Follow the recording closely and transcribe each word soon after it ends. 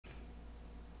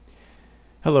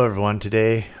Hello everyone,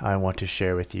 today I want to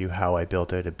share with you how I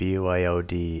built out a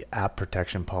BYOD app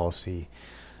protection policy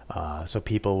so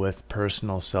people with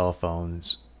personal cell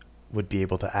phones would be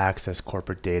able to access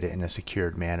corporate data in a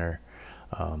secured manner.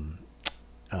 Um,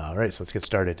 Alright, so let's get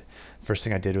started. First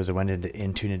thing I did was I went into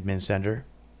Intune Admin Center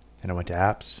and I went to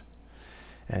apps,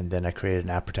 and then I created an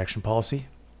app protection policy.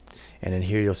 And in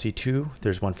here you'll see two.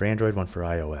 There's one for Android, one for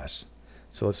iOS.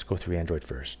 So let's go through Android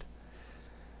first.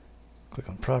 Click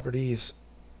on properties.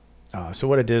 So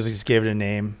what I did is I just gave it a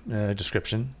name,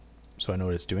 description, so I know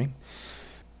what it's doing.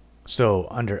 So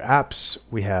under apps,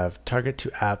 we have target to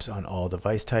apps on all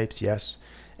device types, yes,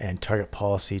 and target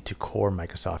policy to core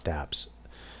Microsoft apps.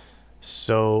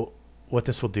 So what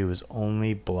this will do is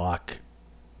only block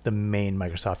the main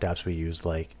Microsoft apps we use,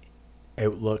 like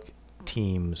Outlook,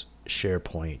 Teams,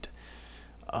 SharePoint,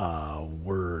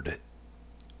 Word,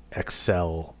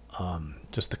 Excel,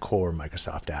 just the core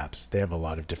Microsoft apps. They have a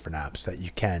lot of different apps that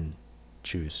you can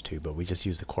choose to, but we just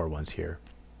use the core ones here.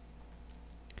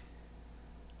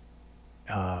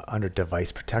 Under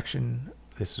device protection,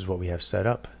 this is what we have set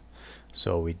up.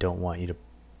 So we don't want you to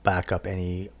back up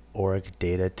any org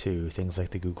data to things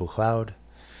like the Google Cloud.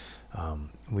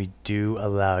 We do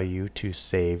allow you to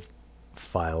save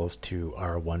files to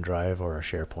our OneDrive or our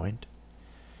SharePoint.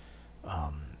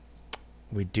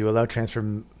 We do allow transfer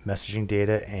messaging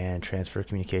data and transfer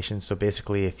communications. So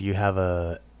basically, if you have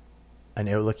an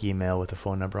Outlook email with a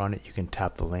phone number on it, you can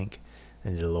tap the link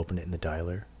and it'll open it in the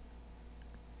dialer.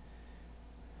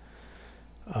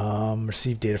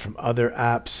 Receive data from other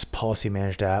apps, policy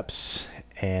managed apps,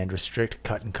 and restrict,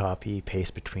 cut and copy,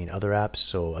 paste between other apps.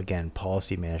 So again,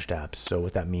 policy managed apps. So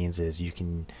what that means is you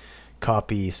can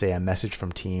copy, say, a message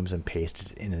from Teams and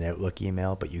paste it in an Outlook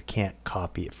email, but you can't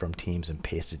copy it from Teams and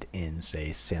paste it in, say,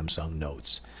 Samsung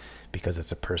Notes, because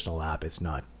it's a personal app. It's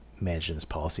not managed in this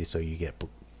policy. So you get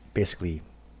basically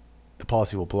the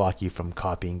policy will block you from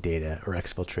copying data or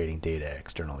exfiltrating data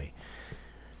externally.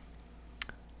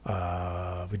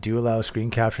 We do allow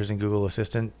screen captures in Google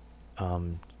Assistant,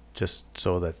 just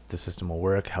so that the system will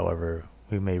work. However,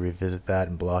 we may revisit that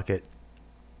and block it.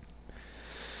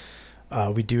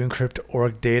 We do encrypt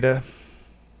org data,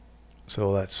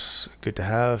 so that's good to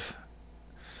have.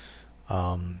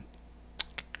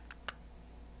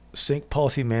 Sync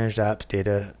policy managed apps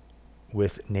data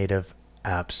with native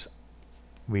apps.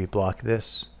 We block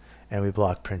this, and we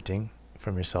block printing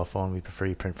from your cell phone. We prefer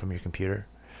you print from your computer.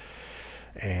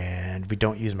 And we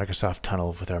don't use Microsoft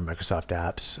Tunnel with our Microsoft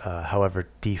apps. However,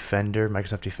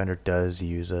 Microsoft Defender does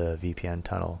use a VPN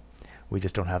tunnel. We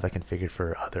just don't have that configured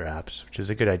for other apps, which is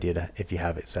a good idea if you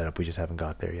have it set up. We just haven't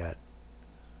got there yet.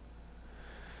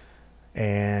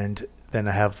 And then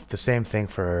I have the same thing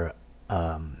for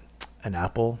an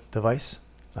Apple device,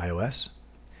 iOS.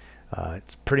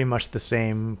 It's pretty much the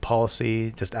same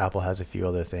policy, just Apple has a few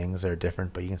other things that are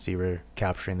different, but you can see we're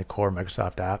capturing the core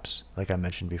Microsoft apps, like I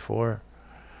mentioned before.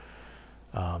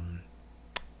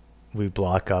 We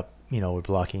block up, we're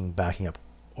backing up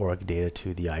org data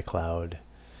to the iCloud.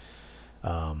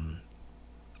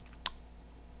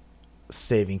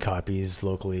 Saving copies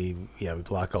locally, yeah, we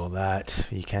block all that.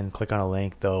 You can click on a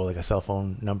link though, like a cell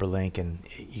phone number link, and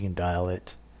you can dial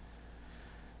it.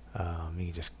 You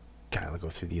can just kind of go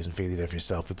through these and figure these out for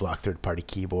yourself. We block third-party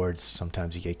keyboards.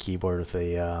 Sometimes you get a keyboard with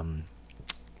a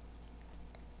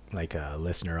like a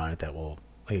listener on it that will,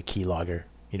 like a keylogger.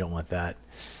 You don't want that.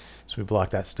 So we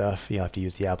block that stuff. You have to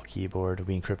use the Apple keyboard.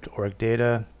 We encrypt org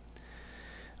data.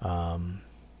 And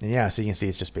yeah, so you can see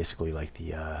it's just basically like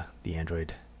the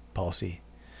Android policy.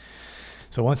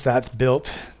 So once that's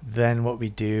built, then what we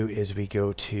do is we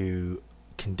go to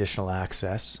conditional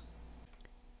access.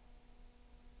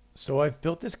 So I've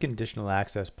built this conditional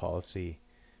access policy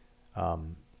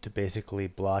to basically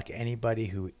block anybody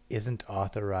who isn't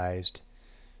authorized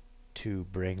to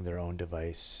bring their own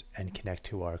device and connect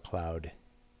to our cloud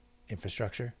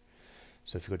infrastructure.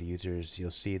 So if you go to users,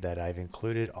 you'll see that I've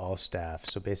included all staff.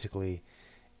 So basically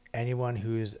anyone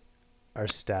who's our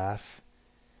staff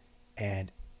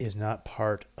and is not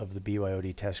part of the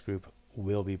BYOD test group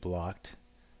will be blocked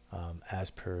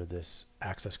as per this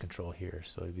access control here.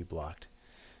 So it'll be blocked.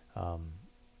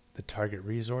 The target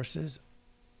resources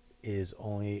is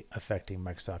only affecting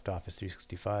Microsoft Office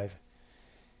 365,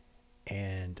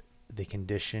 and the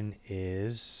condition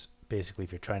is basically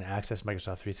if you're trying to access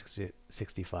Microsoft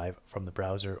 365 from the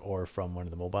browser or from one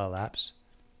of the mobile apps.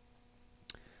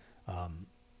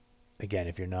 Again,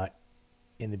 if you're not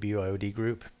in the BYOD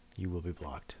group, you will be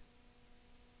blocked.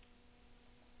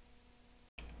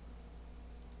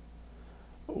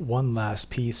 One last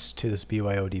piece to this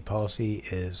BYOD policy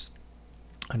is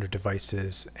under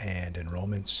devices and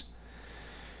enrollments.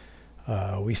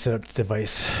 We set up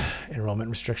device enrollment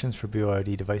restrictions for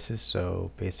BYOD devices.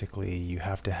 So basically, you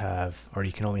have to have, or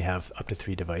you can only have up to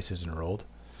 3 devices enrolled.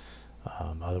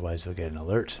 Otherwise, you'll get an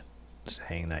alert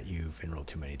saying that you've enrolled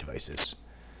too many devices.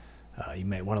 You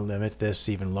might want to limit this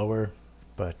even lower,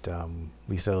 but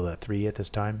we settled at 3 at this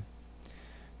time.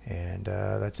 And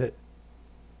that's it.